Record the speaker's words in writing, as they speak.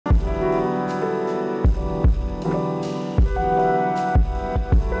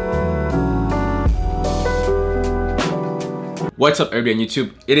What's up everybody on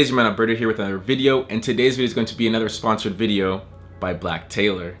YouTube? It is your man Alberto here with another video, and today's video is going to be another sponsored video by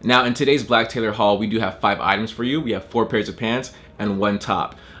BLACKTAILOR. Now in today's BLACKTAILOR haul, we do have 5 items for you. We have 4 pairs of pants and 1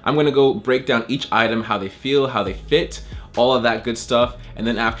 top. I'm gonna go break down each item, how they feel, how they fit, all of that good stuff. And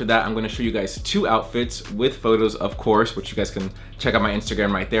then after that, I'm gonna show you guys 2 outfits with photos, of course, which you guys can check out my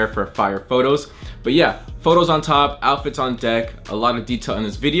Instagram right there for fire photos. But yeah, photos on top, outfits on deck, a lot of detail in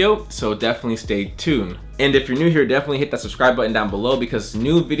this video, so definitely stay tuned. And if you're new here, definitely hit that subscribe button down below because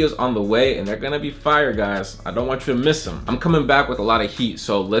new videos on the way and they're gonna be fire, guys. I don't want you to miss them. I'm coming back with a lot of heat,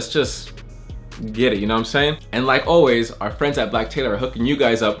 so let's just get it, you know what I'm saying? And like always, our friends at BLACKTAILOR are hooking you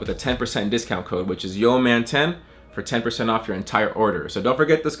guys up with a 10% discount code, which is YOMAN10 for 10% off your entire order. So don't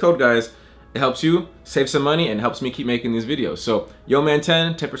forget this code, guys. It helps you save some money and helps me keep making these videos. So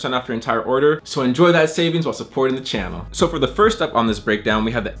YOMAN10, 10% off your entire order. So enjoy that savings while supporting the channel. So for the first up on this breakdown,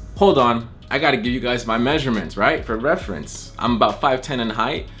 we have the, hold on, I gotta give you guys my measurements, right? For reference, I'm about 5'10" in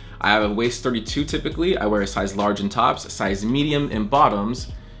height. I have a waist 32 typically. I wear a size large in tops, size medium in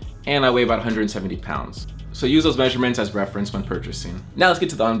bottoms, and I weigh about 170 pounds. So use those measurements as reference when purchasing. Now let's get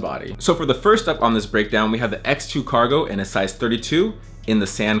to the unbody. So for the first up on this breakdown, we have the X2 cargo in a size 32 in the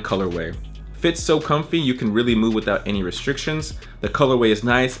sand colorway. Fits so comfy, you can really move without any restrictions. The colorway is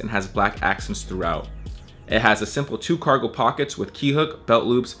nice and has black accents throughout. It has a simple 2 cargo pockets with key hook, belt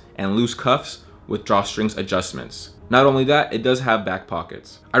loops, and loose cuffs with drawstrings adjustments. Not only that, it does have back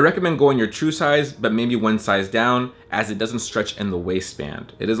pockets. I recommend going your true size, but maybe 1 size down, as it doesn't stretch in the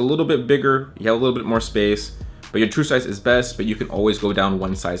waistband. It is a little bit bigger, you have a little bit more space, but your true size is best, but you can always go down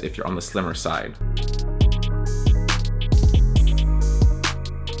 1 size if you're on the slimmer side.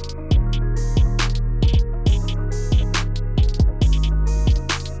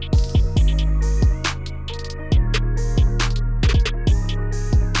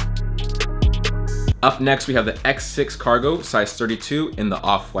 Up next, we have the X6 cargo, size 32 in the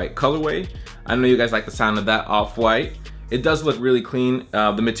off-white colorway. I know you guys like the sound of that off-white. It does look really clean.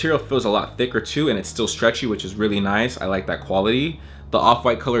 The material feels a lot thicker too, and it's still stretchy, which is really nice. I like that quality. The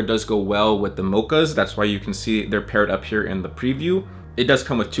off-white color does go well with the mochas. That's why you can see they're paired up here in the preview. It does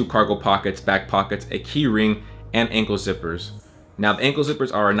come with 2 cargo pockets, back pockets, a key ring, and ankle zippers. Now the ankle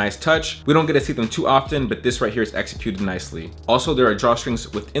zippers are a nice touch. We don't get to see them too often, but this right here is executed nicely. Also, there are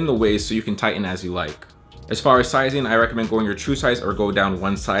drawstrings within the waist so you can tighten as you like. As far as sizing, I recommend going your true size or go down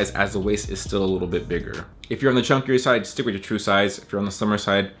 1 size as the waist is still a little bit bigger. If you're on the chunkier side, stick with your true size. If you're on the slimmer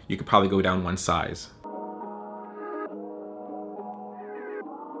side, you could probably go down 1 size.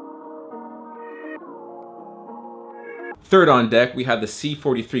 Third on deck, we have the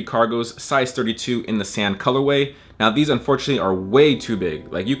C43 cargos, size 32 in the sand colorway. Now these unfortunately are way too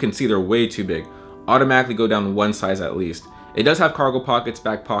big. Like you can see they're way too big. Automatically go down 1 size at least. It does have cargo pockets,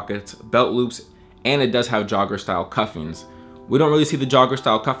 back pockets, belt loops, and it does have jogger style cuffings. We don't really see the jogger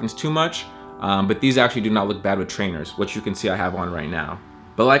style cuffings too much, but these actually do not look bad with trainers, which you can see I have on right now.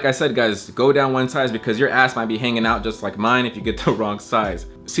 But like I said, guys, go down 1 size because your ass might be hanging out just like mine if you get the wrong size.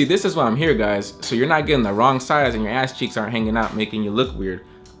 See, this is why I'm here, guys. So you're not getting the wrong size and your ass cheeks aren't hanging out making you look weird.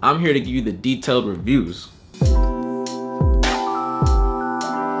 I'm here to give you the detailed reviews.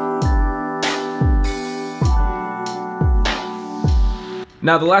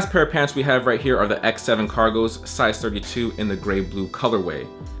 Now the last pair of pants we have right here are the X7 cargos, size 32 in the gray blue colorway.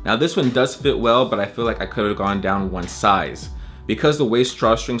 Now this one does fit well, but I feel like I could have gone down 1 size. Because the waist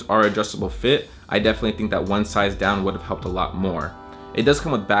drawstrings are adjustable fit, I definitely think that 1 size down would have helped a lot more. It does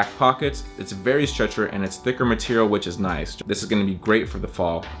come with back pockets, it's very stretcher, and it's thicker material, which is nice. This is gonna be great for the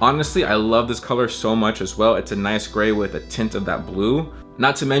fall. Honestly, I love this color so much as well. It's a nice gray with a tint of that blue.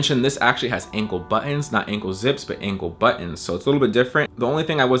 Not to mention, this actually has ankle buttons, not ankle zips, but ankle buttons. So it's a little bit different. The only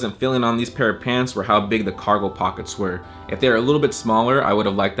thing I wasn't feeling on these pair of pants were how big the cargo pockets were. If they were a little bit smaller, I would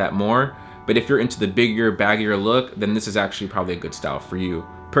have liked that more. But if you're into the bigger, baggier look, then this is actually probably a good style for you.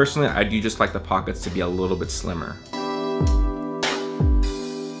 Personally, I do just like the pockets to be a little bit slimmer.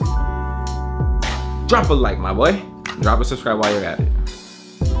 Drop a like, my boy. Drop a subscribe while you're at it.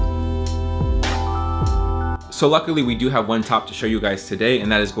 So luckily we do have 1 top to show you guys today,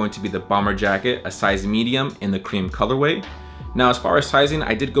 and that is going to be the bomber jacket, a size medium in the cream colorway. Now as far as sizing,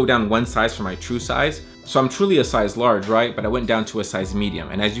 I did go down 1 size for my true size. So I'm truly a size large, right? But I went down to a size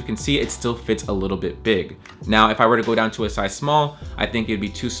medium. And as you can see, it still fits a little bit big. Now, if I were to go down to a size small, I think it'd be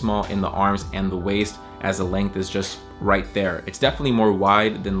too small in the arms and the waist, as the length is just right there. It's definitely more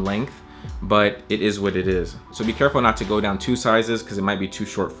wide than length, but it is what it is. So be careful not to go down 2 sizes because it might be too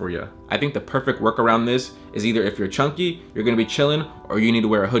short for you. I think the perfect workaround this is either if you're chunky, you're gonna be chilling, or you need to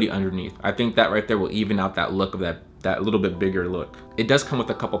wear a hoodie underneath. I think that right there will even out that look of that that little bit bigger look. It does come with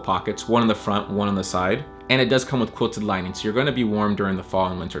a couple pockets, one on the front, one on the side, and it does come with quilted lining, so you're gonna be warm during the fall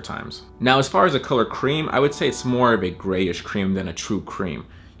and winter times. Now, as far as the color cream, I would say it's more of a grayish cream than a true cream.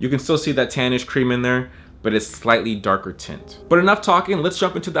 You can still see that tannish cream in there, but it's slightly darker tint. But enough talking, let's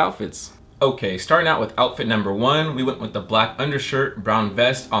jump into the outfits. Okay, starting out with outfit number 1, we went with the black undershirt, brown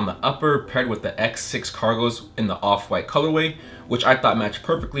vest on the upper, paired with the X6 cargos in the off-white colorway, which I thought matched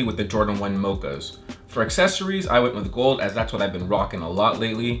perfectly with the Jordan 1 mochas. For accessories, I went with gold as that's what I've been rocking a lot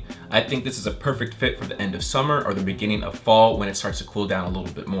lately. I think this is a perfect fit for the end of summer or the beginning of fall when it starts to cool down a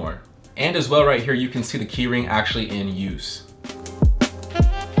little bit more. And as well right here, you can see the keyring actually in use.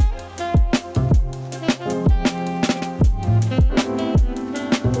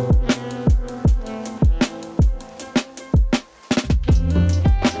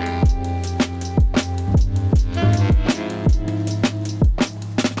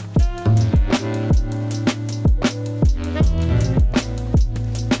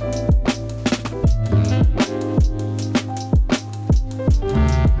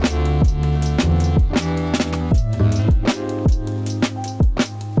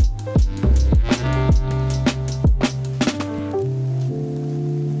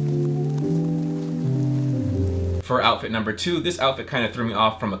 For outfit number 2, this outfit kind of threw me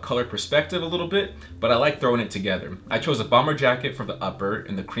off from a color perspective a little bit, but I like throwing it together. I chose a bomber jacket for the upper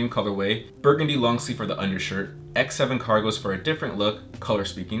in the cream colorway, burgundy long sleeve for the undershirt, X7 cargos for a different look, color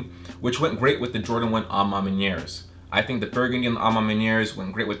speaking, which went great with the Jordan 1 A Ma Manières. I think the burgundy and the A Ma Manières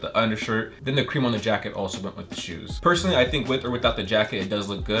went great with the undershirt, then the cream on the jacket also went with the shoes. Personally, I think with or without the jacket, it does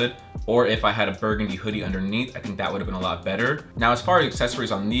look good, or if I had a burgundy hoodie underneath, I think that would have been a lot better. Now, as far as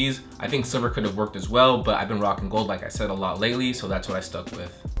accessories on these, I think silver could have worked as well, but I've been rocking gold, like I said, a lot lately, so that's what I stuck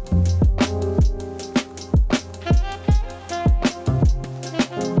with.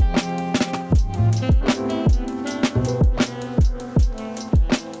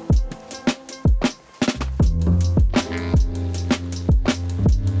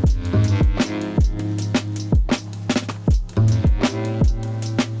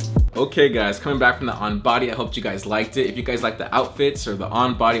 Okay guys, coming back from the on body, I hope you guys liked it. If you guys like the outfits or the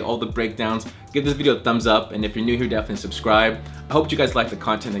on body, all the breakdowns, give this video a thumbs up, and if you're new here, definitely subscribe. I hope you guys like the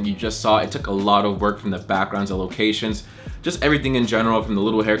content that you just saw. It took a lot of work from the backgrounds, the locations, just everything in general, from the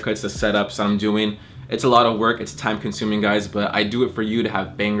little haircuts, the setups that I'm doing. It's a lot of work, it's time consuming guys, but I do it for you to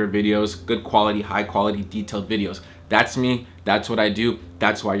have banger videos, good quality, high quality, detailed videos. That's me, that's what I do,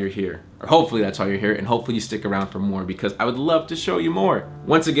 that's why you're here. Or hopefully that's why you're here, and hopefully you stick around for more because I would love to show you more.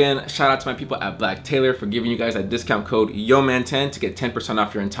 Once again, shout out to my people at BLACKTAILOR for giving you guys that discount code YOMAN10 to get 10%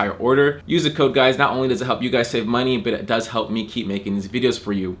 off your entire order. Use the code guys, not only does it help you guys save money, but it does help me keep making these videos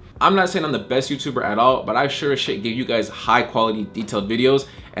for you. I'm not saying I'm the best YouTuber at all, but I sure as shit give you guys high quality, detailed videos,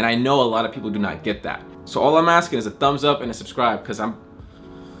 and I know a lot of people do not get that. So all I'm asking is a thumbs up and a subscribe because I'm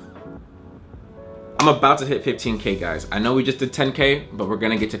about to hit 15K guys. I know we just did 10K, but we're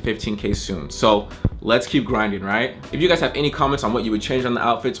gonna get to 15K soon. So let's keep grinding, right? If you guys have any comments on what you would change on the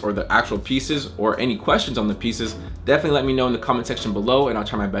outfits or the actual pieces or any questions on the pieces, definitely let me know in the comment section below and I'll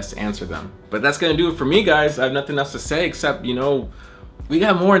try my best to answer them. But that's gonna do it for me guys. I have nothing else to say except, you know, we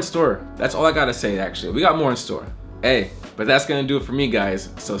got more in store. That's all I gotta say actually. We got more in store. Hey, but that's gonna do it for me guys.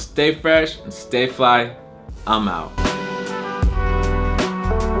 So stay fresh and stay fly. I'm out.